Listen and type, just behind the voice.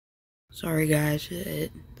Sorry guys,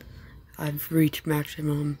 I've reached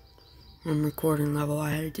maximum recording level.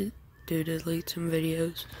 I had to delete some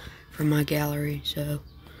videos from my gallery,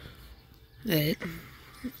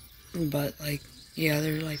 but like, yeah,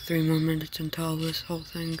 there's like 3 more minutes until this whole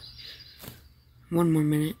thing. 1 more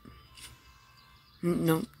minute.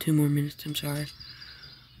 No, 2 more minutes, I'm sorry.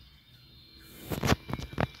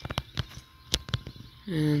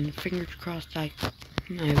 And fingers crossed I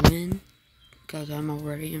win, because I'm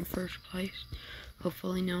already in first place.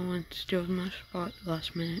 Hopefully no one steals my spot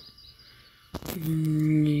last minute.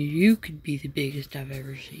 You could be the biggest I've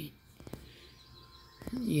ever seen.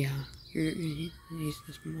 Yeah, he's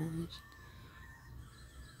the smallest.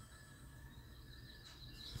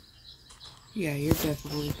 Yeah, you're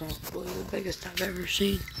definitely probably the biggest I've ever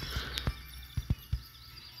seen.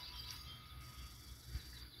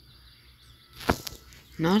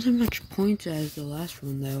 Not as much points as the last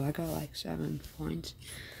one though. I got like 7 points.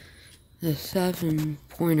 The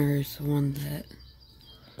 7-pointer is the one that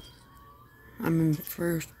I'm in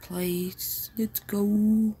first place. Let's go.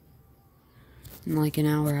 In like an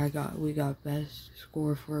hour we got best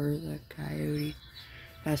score for the Coyote.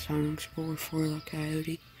 Best hunting score for the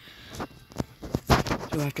Coyote.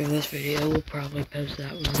 So after this video we'll probably post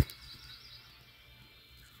that one.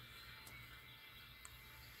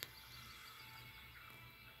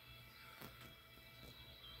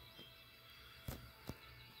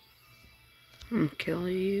 I'm gonna kill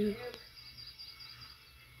you.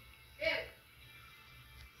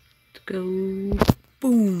 Let's go.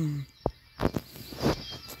 Boom.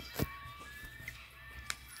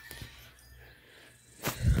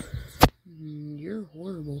 You're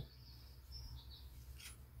horrible.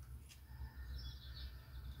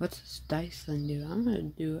 What's this dice thing do? I'm gonna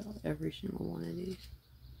do every single one of these.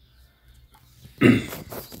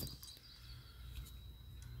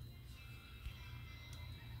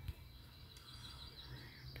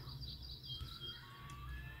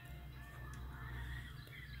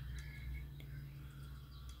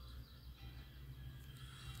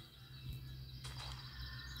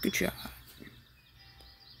 Good job.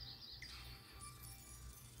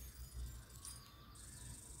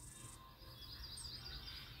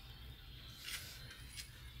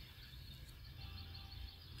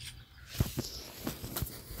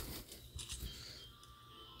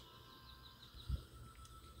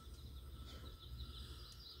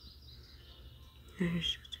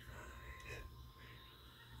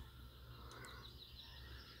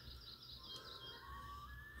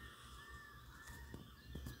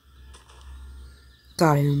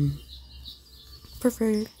 Got him.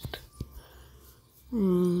 Perfect.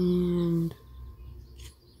 And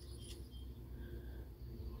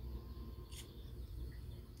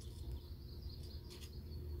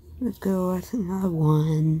let's go. I think I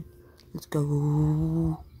won. Let's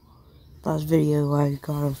go. Last video I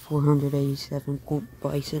got a 487 point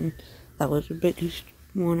bison. That was the biggest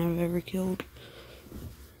one I've ever killed.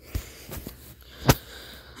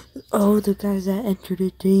 Oh, the guys that entered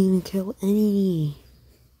it didn't even kill any.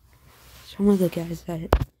 Some of the guys that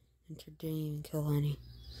entered didn't even kill any.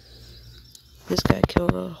 This guy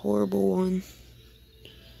killed a horrible one.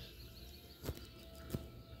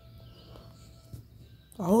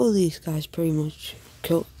 All of these guys pretty much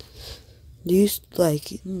killed. These,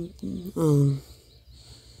 like,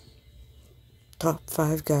 top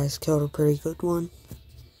 5 guys killed a pretty good one.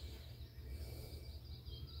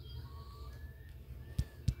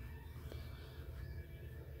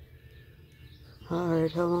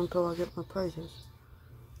 Alright, how long till I get my prizes?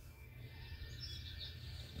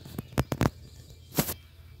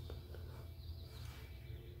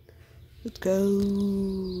 Let's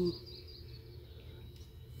go.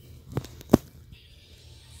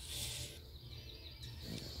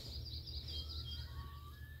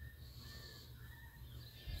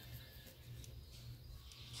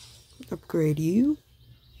 Upgrade you.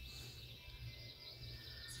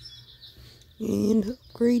 And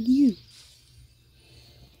upgrade you.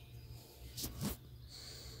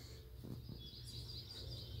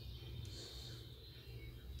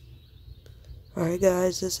 Alright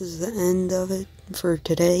guys, this is the end of it for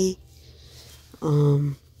today.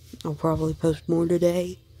 I'll probably post more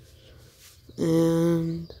today.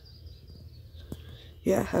 And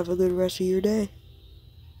yeah, have a good rest of your day.